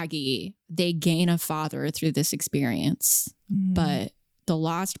 Jack and Maggie, they gain a father through this experience. But the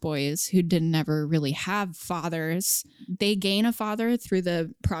Lost Boys, who didn't ever really have fathers, they gain a father through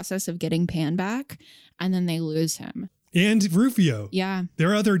the process of getting Pan back, and then they lose him. And Rufio. Yeah.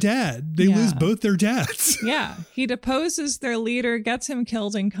 Their other dad. They lose both their dads. Yeah. He deposes their leader, gets him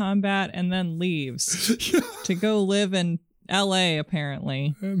killed in combat, and then leaves to go live in LA,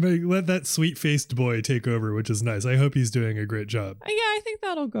 apparently. And they let that sweet-faced boy take over, which is nice. I hope he's doing a great job. Yeah, I think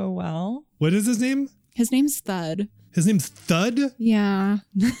that'll go well. What is his name? His name's Thud. His name's Thud? Yeah.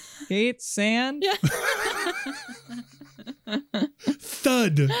 Gates Sand? Yeah.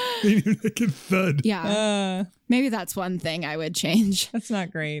 Thud. They need to make it Thud. Yeah. Maybe that's one thing I would change. That's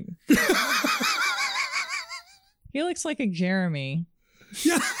not great. He looks like a Jeremy.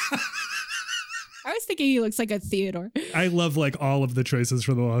 Yeah. I was thinking he looks like a Theodore. I love like all of the choices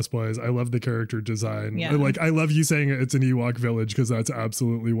for the Lost Boys. I love the character design. Yeah. I love you saying it's an Ewok village because that's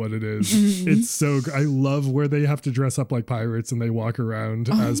absolutely what it is. It's so I love where they have to dress up like pirates and they walk around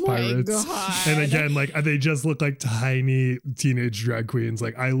as pirates. God. And again, like they just look like tiny teenage drag queens.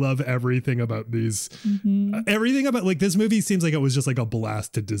 Like I love everything about these. Everything about like this movie seems like it was just like a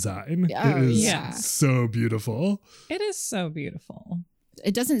blast to design. Oh, it is yeah. so beautiful. It is so beautiful.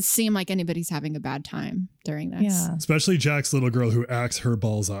 It doesn't seem like anybody's having a bad time during this. Yeah. Especially Jack's little girl who acts her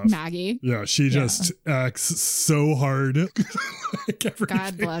balls off. Maggie. Yeah, she just acts so hard. Like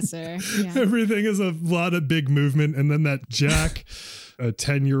God bless her. Yeah. Everything is a lot of big movement. And then that Jack, a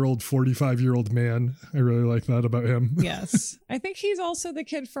 10-year-old, 45-year-old man. I really like that about him. Yes. I think he's also the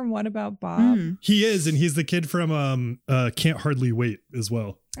kid from What About Bob? He is, and he's the kid from Can't Hardly Wait as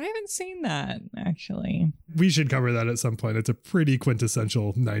well. I haven't seen that, actually. We should cover that at some point. It's a pretty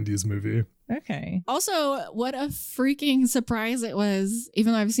quintessential 90s movie. Okay. Also, what a freaking surprise it was,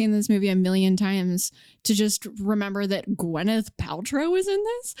 even though I've seen this movie a million times, to just remember that Gwyneth Paltrow is in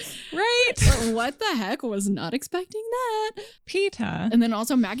this. Right. What the heck? Was not expecting that. PETA. And then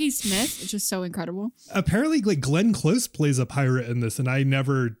also Maggie Smith, it's just so incredible. Apparently, like Glenn Close plays a pirate in this, and I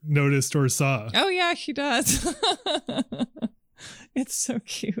never noticed or saw. Oh, yeah, she does. It's so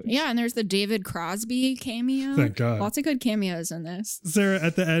cute. Yeah, and there's the David Crosby cameo. Thank God. Lots of good cameos in this. Sarah,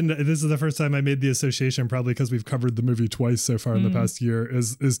 at the end, this is the first time I made the association, probably because we've covered the movie twice so far in the past year,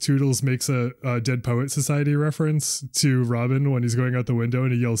 is Toodles makes a Dead Poet Society reference to Robin when he's going out the window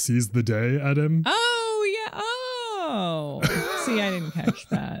and he yells "Seize the day" at him. Oh, yeah. Oh. See, I didn't catch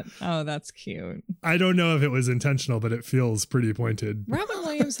that. Oh, that's cute. I don't know if it was intentional, but it feels pretty pointed. Robin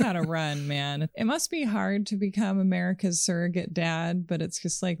Williams had a run, man. It must be hard to become America's surrogate dad, but it's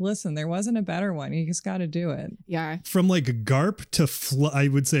just like, listen, there wasn't a better one. You just got to do it. Yeah. From like Garp to I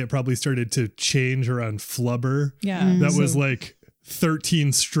would say it probably started to change around Flubber. Yeah. That was like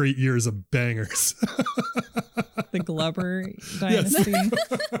 13 straight years of bangers. The Glubber dynasty.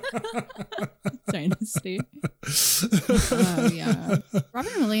 Dynasty. Oh yeah.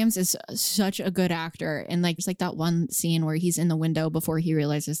 Robin Williams is such a good actor, and like, it's like that one scene where he's in the window before he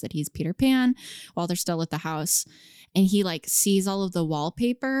realizes that he's Peter Pan while they're still at the house, and he like sees all of the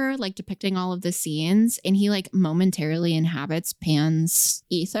wallpaper like depicting all of the scenes, and he like momentarily inhabits Pan's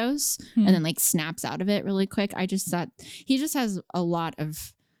ethos and then like snaps out of it really quick. I just thought he just has a lot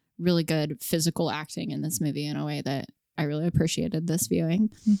of really good physical acting in this movie in a way that I really appreciated this viewing.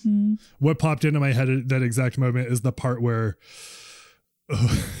 Mm-hmm. What popped into my head at that exact moment is the part where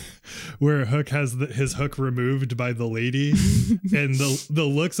Hook has his hook removed by the lady, and the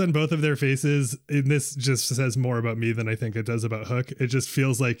looks on both of their faces, and this just says more about me than I think it does about Hook. It just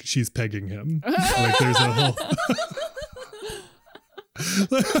feels like she's pegging him. Like there's a whole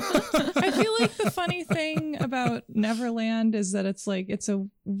I feel like the funny thing about Neverland is that it's like it's a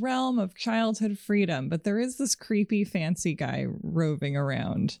realm of childhood freedom, but there is this creepy fancy guy roving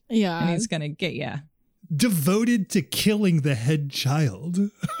around. Yeah. And he's gonna get ya. devoted to killing the head child.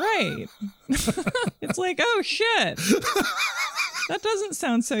 Right. It's like, oh shit. That doesn't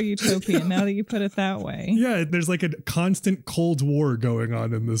sound so utopian now that you put it that way. Yeah, there's like a constant Cold War going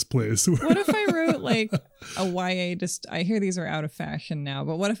on in this place. What if I wrote like a YA I hear these are out of fashion now,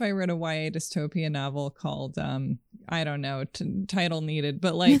 but what if I wrote a YA dystopia novel called I don't know, title needed,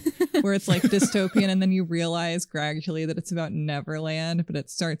 but like where it's like dystopian and then you realize gradually that it's about Neverland, but it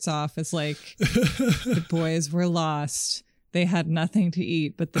starts off as like the boys were lost. They had nothing to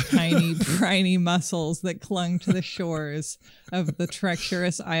eat but the tiny, briny mussels that clung to the shores of the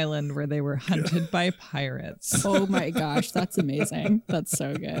treacherous island where they were hunted by pirates. Oh my gosh, that's amazing. That's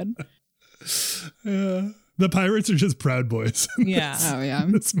so good. Yeah. The pirates are just Proud Boys. Yeah. Oh yeah.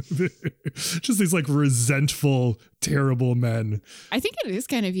 This movie. Just these like resentful, terrible men. I think it is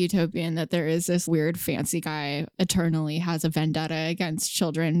kind of utopian that there is this weird fancy guy eternally has a vendetta against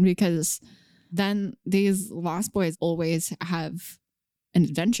children, because then these Lost Boys always have an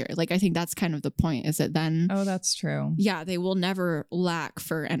adventure. Like, I think that's kind of the point, is that then... Oh, that's true. Yeah, they will never lack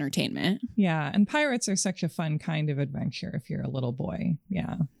for entertainment. Yeah, and pirates are such a fun kind of adventure if you're a little boy.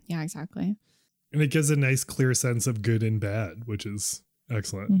 Yeah. Yeah, exactly. And it gives a nice, clear sense of good and bad, which is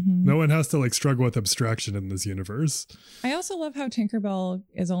excellent. Mm-hmm. No one has to like struggle with abstraction in this universe. I also love how Tinkerbell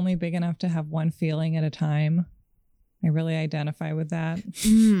is only big enough to have one feeling at a time. I really identify with that.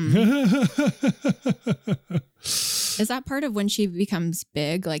 Is that part of when she becomes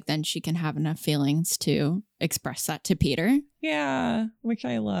big? Like, then she can have enough feelings to express that to Peter? Yeah, which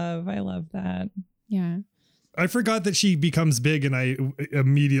I love. I love that. Yeah. I forgot that she becomes big, and I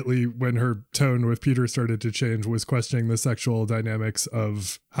immediately, when her tone with Peter started to change, was questioning the sexual dynamics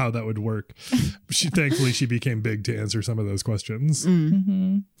of how that would work. Thankfully, she became big to answer some of those questions.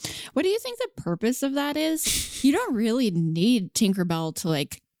 Mm-hmm. What do you think the purpose of that is? You don't really need Tinkerbell to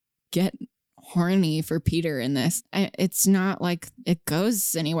like get horny for Peter in this. It's not like it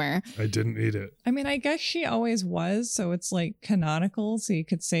goes anywhere. I didn't need it. I mean, I guess she always was, so it's like canonical, so you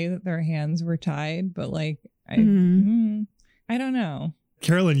could say that their hands were tied, but like, I don't know.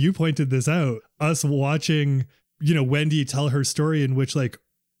 Carolyn, you pointed this out. Us watching, Wendy tell her story in which like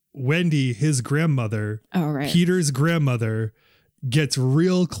Wendy, his grandmother, Peter's grandmother, gets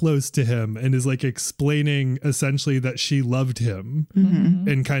real close to him and is like explaining essentially that she loved him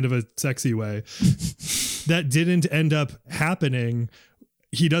in kind of a sexy way. That didn't end up happening.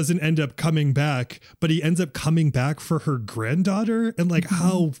 He doesn't end up coming back, but he ends up coming back for her granddaughter, and like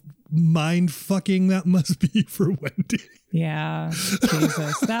how mind fucking that must be for Wendy. Yeah,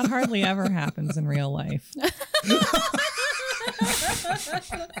 Jesus, that hardly ever happens in real life.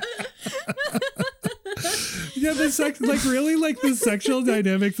 Yeah, the sexual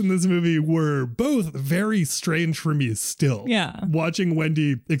dynamics in this movie were both very strange for me still. Yeah. Watching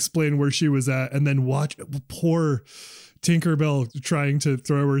Wendy explain where she was at and then watch poor Tinkerbell trying to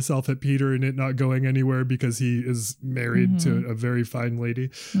throw herself at Peter and it not going anywhere because he is married to a very fine lady.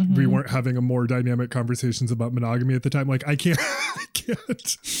 We weren't having a more dynamic conversations about monogamy at the time. Like, I can't.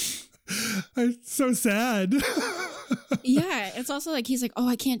 I'm so sad. Yeah, it's also like he's like, oh,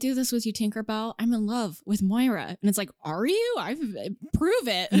 I can't do this with you, Tinkerbell. I'm in love with Moira. And it's like, are you? Prove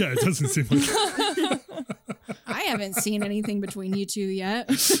it. Yeah, it doesn't seem like I haven't seen anything between you two yet.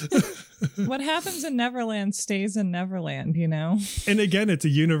 What happens in Neverland stays in Neverland, you know? And again, it's a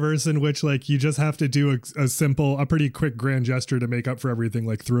universe in which like you just have to do a pretty quick grand gesture to make up for everything,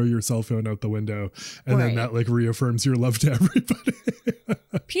 like throw your cell phone out the window. And then that like reaffirms your love to everybody.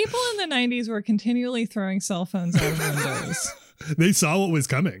 People in the 90s were continually throwing cell phones out of windows. They saw what was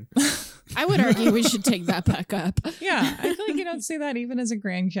coming. I would argue we should take that back up. Yeah, I feel like you don't see that even as a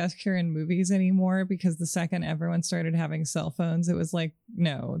grand gesture in movies anymore, because the second everyone started having cell phones, it was like,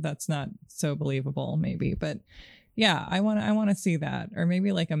 no, that's not so believable, maybe. But yeah, I want to see that, or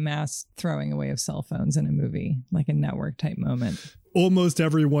maybe like a mass throwing away of cell phones in a movie, like a network type moment. Almost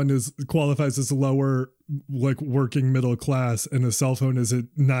everyone qualifies as lower, like working middle class, and a cell phone is a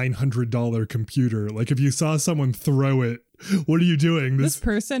 $900 computer. Like if you saw someone throw it, what are you doing? This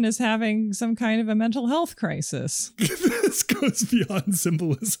person is having some kind of a mental health crisis. This goes beyond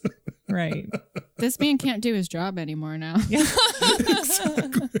symbolism. Right. This man can't do his job anymore now. Yeah.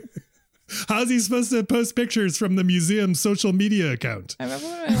 Exactly. How's he supposed to post pictures from the museum's social media account? I remember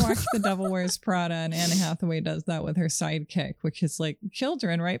when I watched The Devil Wears Prada and Anne Hathaway does that with her sidekick, which is like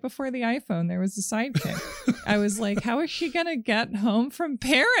children. Right before the iPhone, there was a sidekick. I was like, how is she going to get home from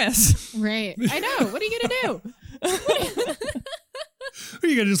Paris? Right. I know. What are you going to do? Are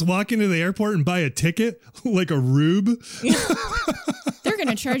you going to just walk into the airport and buy a ticket like a rube? They're going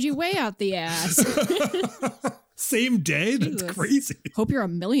to charge you way out the ass. Same day? That's crazy. Hope you're a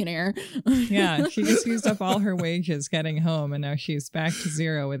millionaire. Yeah, she just used up all her wages getting home, and now she's back to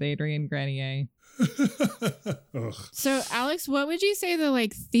zero with Adrian Grenier. So, Alex, what would you say the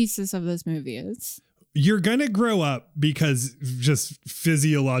like thesis of this movie is? You're going to grow up because just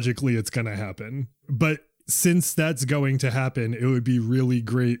physiologically it's going to happen. But since that's going to happen, it would be really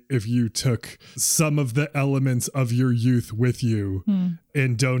great if you took some of the elements of your youth with you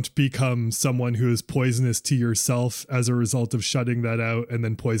and don't become someone who is poisonous to yourself as a result of shutting that out and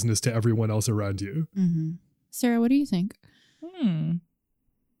then poisonous to everyone else around you. Mm-hmm. Sarah, what do you think? I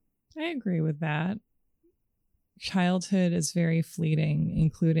agree with that. Childhood is very fleeting,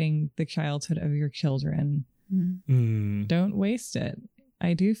 including the childhood of your children. Don't waste it.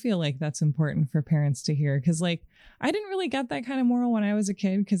 I do feel like that's important for parents to hear, because like I didn't really get that kind of moral when I was a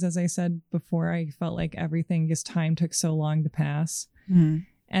kid, because as I said before, I felt like time took so long to pass.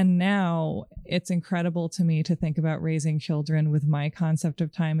 And now it's incredible to me to think about raising children with my concept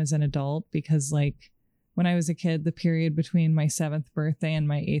of time as an adult, because like when I was a kid, the period between my 7th birthday and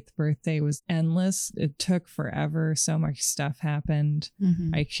my 8th birthday was endless. It took forever. So much stuff happened.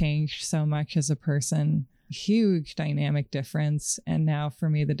 I changed so much as a person. Huge dynamic difference. And now for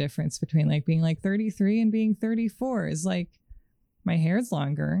me, the difference between like being like 33 and being 34 is like my hair's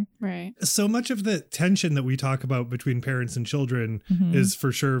longer. Right. So much of the tension that we talk about between parents and children is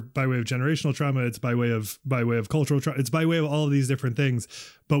for sure by way of generational trauma. It's by way of cultural trauma. It's by way of all of these different things.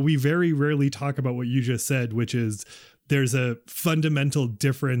 But we very rarely talk about what you just said, which is there's a fundamental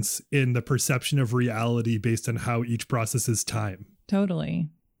difference in the perception of reality based on how each processes time. Totally.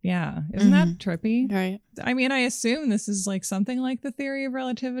 Yeah. Isn't that trippy? Right. I mean, I assume this is like something like the theory of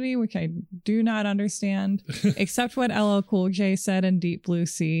relativity, which I do not understand, except what LL Cool J said in Deep Blue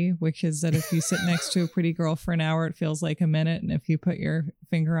Sea, which is that if you sit next to a pretty girl for an hour, it feels like a minute. And if you put your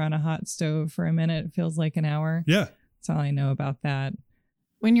finger on a hot stove for a minute, it feels like an hour. Yeah. That's all I know about that.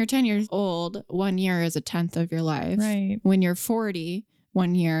 When you're 10 years old, 1 year is a 10th of your life. Right. When you're 40,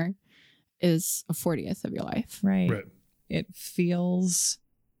 1 year is a 40th of your life. Right. It feels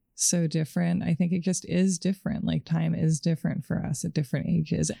so different. I think it just is different. Like time is different for us at different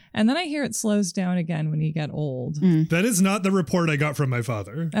ages. And then I hear it slows down again when you get old. That is not the report I got from my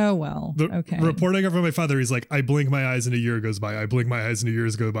father. Oh, well. The report I got from my father, he's like, I blink my eyes and a year goes by. I blink my eyes and a year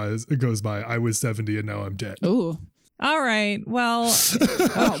goes by. I was 70 and now I'm dead. Ooh. All right. Well,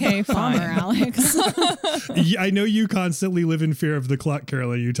 okay, fine. Bummer, Alex. I know you constantly live in fear of the clock,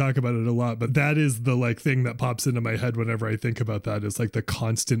 Carolyn. You talk about it a lot, but that is the like thing that pops into my head whenever I think about that, is like the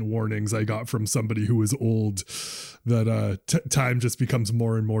constant warnings I got from somebody who was old that time just becomes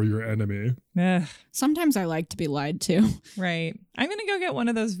more and more your enemy. Ugh, Sometimes I like to be lied to. right. I'm going to go get one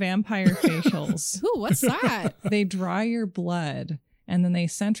of those vampire facials. Ooh, what's that? They draw your blood and then they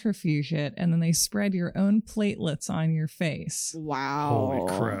centrifuge it and then they spread your own platelets on your face. Wow.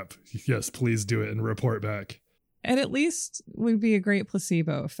 Holy crap. Yes, please do it and report back. It at least would be a great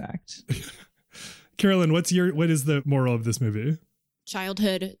placebo effect. Carolyn, what is the moral of this movie?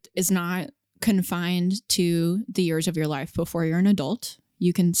 Childhood is not confined to the years of your life before you're an adult.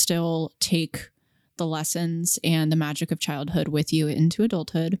 You can still take the lessons and the magic of childhood with you into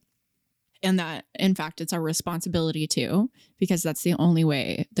adulthood. And that, in fact, it's our responsibility too, because that's the only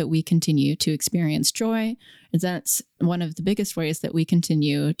way that we continue to experience joy. That's one of the biggest ways that we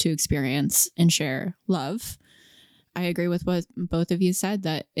continue to experience and share love. I agree with what both of you said,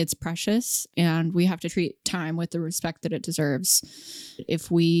 that it's precious and we have to treat time with the respect that it deserves.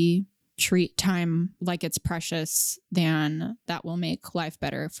 If we treat time like it's precious, then that will make life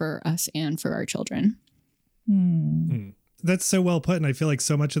better for us and for our children. That's so well put. And I feel like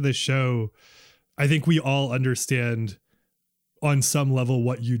so much of this show, I think we all understand on some level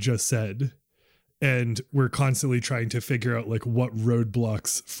what you just said. And we're constantly trying to figure out like what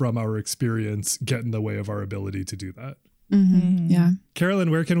roadblocks from our experience get in the way of our ability to do that. Yeah.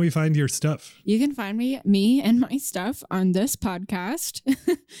 Carolyn, where can we find your stuff? You can find me and my stuff on this podcast.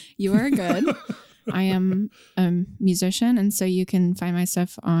 You Are Good. I am a musician, and so you can find my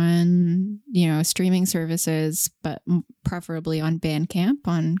stuff on, streaming services, but preferably on Bandcamp,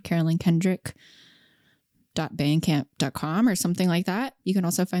 on carolynkendrick.bandcamp.com or something like that. You can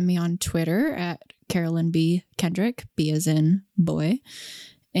also find me on Twitter at Carolyn B. Kendrick, B as in boy.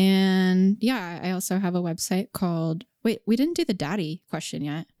 And yeah, I also have a website called, wait, we didn't do the daddy question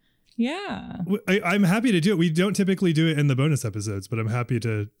yet. Yeah. I'm happy to do it. We don't typically do it in the bonus episodes, but I'm happy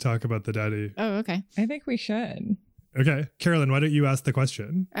to talk about the daddy. Oh, okay. I think we should. Okay. Carolyn, why don't you ask the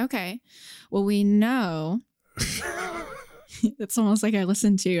question? Okay. Well, we know it's almost like I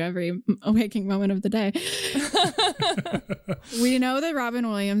listen to every waking moment of the day. We know that Robin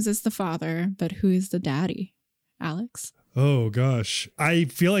Williams is the father, but who is the daddy? Alex? Oh, gosh. I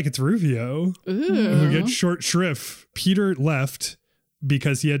feel like it's Rufio. Ooh. Who gets short shrift. Peter left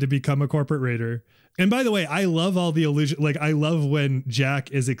because he had to become a corporate raider. And by the way, I love all the illusion. Like, I love when Jack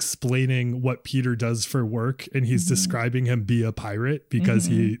is explaining what Peter does for work and he's describing him be a pirate because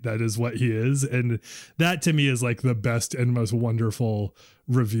that is what he is. And that to me is like the best and most wonderful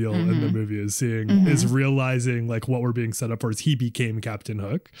reveal in the movie, is realizing like what we're being set up for is he became Captain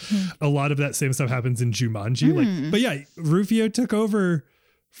Hook. A lot of that same stuff happens in Jumanji. But yeah, Rufio took over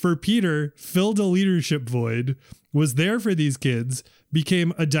for Peter, filled a leadership void, was there for these kids,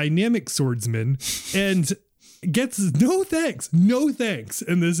 became a dynamic swordsman, and gets no thanks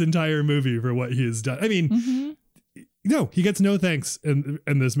in this entire movie for what he has done. I mean, no, he gets no thanks in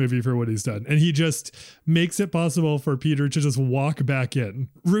this movie for what he's done. And he just makes it possible for Peter to just walk back in.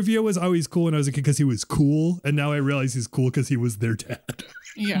 Rufio was always cool when I was a kid because he was cool. And now I realize he's cool because he was their dad.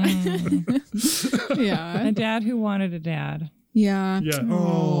 Yeah. Yeah. A dad who wanted a dad. Yeah. Yeah.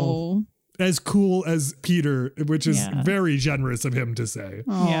 Oh. As cool as Peter, which is very generous of him to say.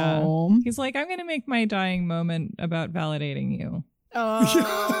 Yeah. He's like, I'm going to make my dying moment about validating you.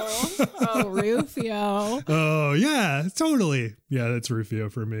 Oh, Rufio. Oh, yeah, totally. Yeah, that's Rufio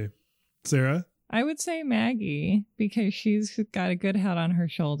for me. Sarah? I would say Maggie, because she's got a good head on her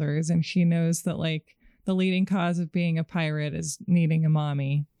shoulders and she knows that like the leading cause of being a pirate is needing a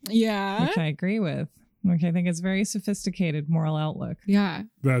mommy. Yeah. Which I agree with. Which I think is very sophisticated moral outlook. Yeah.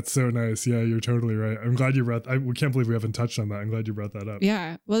 That's so nice. Yeah, you're totally right. I'm glad you brought, I can't believe we haven't touched on that. I'm glad you brought that up.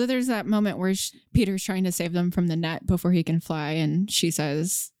 Yeah. Well, there's that moment where Peter's trying to save them from the net before he can fly. And she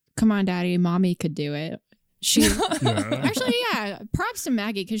says, come on, Daddy, Mommy could do it. She actually, props to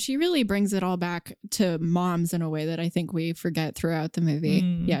Maggie, because she really brings it all back to moms in a way that I think we forget throughout the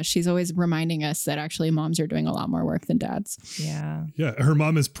movie. Yeah, she's always reminding us that actually moms are doing a lot more work than dads. Yeah. Yeah, her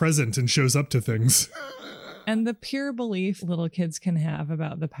mom is present and shows up to things. And the pure belief little kids can have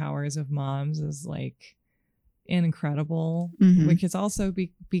about the powers of moms is like incredible, which is also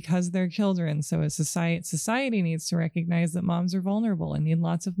because they're children. So as society needs to recognize that moms are vulnerable and need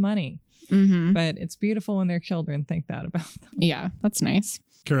lots of money. But it's beautiful when their children think that about them. Yeah, that's nice.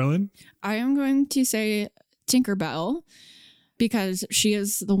 Carolyn? I am going to say Tinkerbell, Because she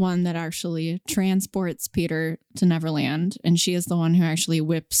is the one that actually transports Peter to Neverland, and she is the one who actually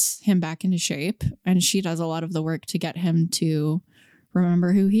whips him back into shape, and she does a lot of the work to get him to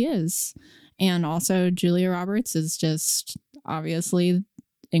remember who he is. And also Julia Roberts is just obviously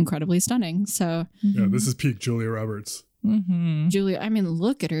incredibly stunning. So yeah, this is peak Julia Roberts. Mm-hmm. Julia, I mean,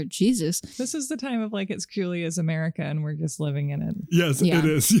 look at her, Jesus. This is the time of like, it's Julia's America and we're just living in it. Yes, Yeah. it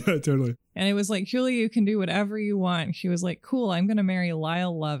is. Yeah, totally. And it was like, Julia, you can do whatever you want. She was like, cool, I'm going to marry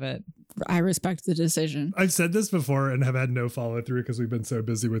Lyle Lovett. I respect the decision. I've said this before and have had no follow through because we've been so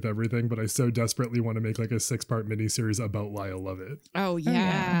busy with everything, but I so desperately want to make like a 6-part miniseries about Lyle Lovett. Oh, yeah.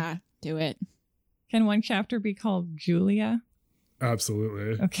 yeah. Do it. Can one chapter be called Julia?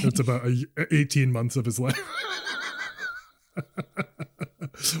 Absolutely. Okay. It's about 18 months of his life.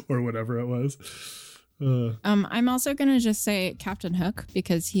 Or whatever it was. I'm also going to just say Captain Hook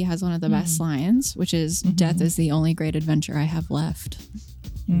because he has one of the best lines, which is death is the only great adventure I have left.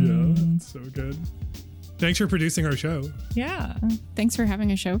 Yeah, that's so good. Thanks for producing our show. Yeah. Thanks for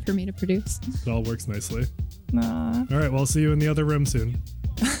having a show for me to produce. It all works nicely. Aw. All right, well, I'll see you in the other room soon.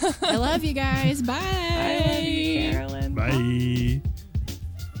 I love you guys. Bye. I love you, Carolyn. Bye.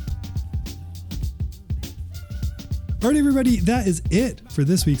 All right, everybody, that is it for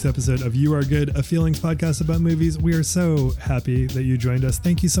this week's episode of You Are Good, a Feelings podcast about movies. We are so happy that you joined us.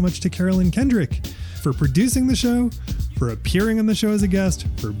 Thank you so much to Carolyn Kendrick for producing the show, for appearing on the show as a guest,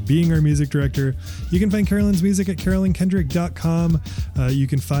 for being our music director. You can find Carolyn's music at carolynkendrick.com. You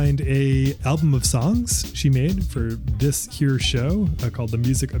can find a album of songs she made for this here show called The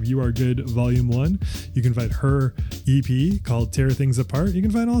Music of You Are Good Volume 1. You can find her EP called Tear Things Apart. You can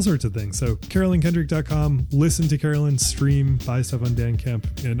find all sorts of things. So carolynkendrick.com, listen to Carolyn, stream, buy stuff on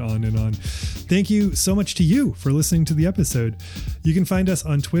Bandcamp, and on and on. Thank you so much to you for listening to the episode. You can find us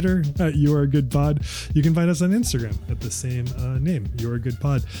on Twitter at You Are Good Pod. You can find us on Instagram at the same name, You Are Good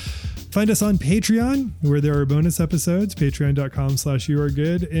Pod. Find us on Patreon, where there are bonus episodes,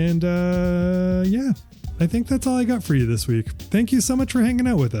 patreon.com/youaregood. And yeah, I think that's all I got for you this week. Thank you so much for hanging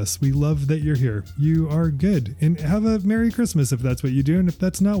out with us. We love that you're here. You are good. And have a Merry Christmas if that's what you do. And if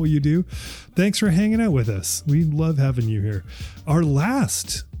that's not what you do, thanks for hanging out with us. We love having you here. Our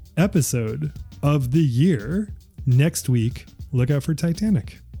last episode of the year, next week, look out for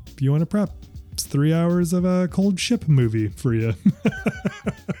Titanic. If you want to prep, it's 3 hours of a cold ship movie for you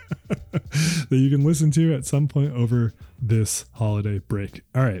that you can listen to at some point over this holiday break.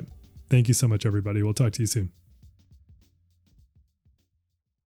 All right. Thank you so much, everybody. We'll talk to you soon.